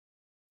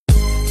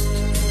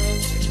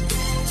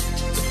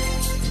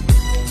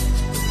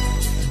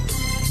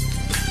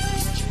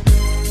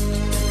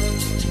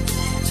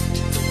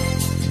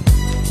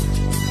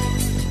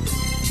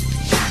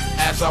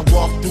As I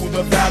walk through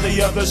the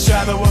valley of the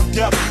shadow of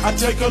death, I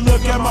take a look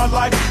at my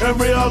life and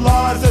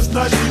realize there's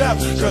nothing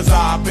left. Cause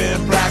I've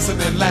been blasting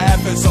and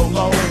laughing so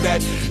long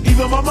that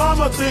even my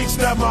mama thinks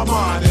that my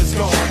mind is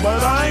gone.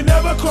 But I ain't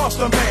never crossed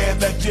a man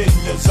that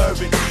didn't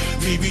deserve it.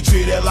 Me be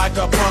treated like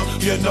a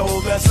punk, you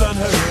know that's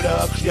unheard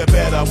of. You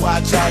better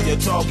watch how you're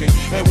talking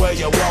and where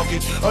you're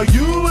walking, or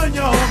you and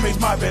your homies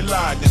might be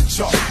lying in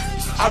chalk.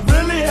 I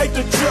really hate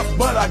the trip,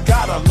 but I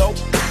gotta low.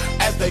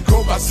 As they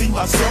croak, I see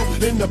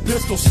myself in the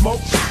pistol smoke.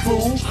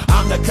 Fool,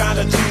 I'm the kind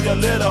of G the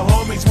little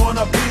homies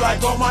wanna be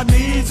like. On my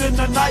knees in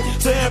the night,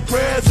 saying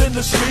prayers in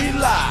the street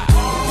light.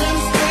 Been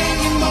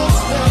staying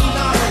most of the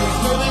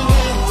night, living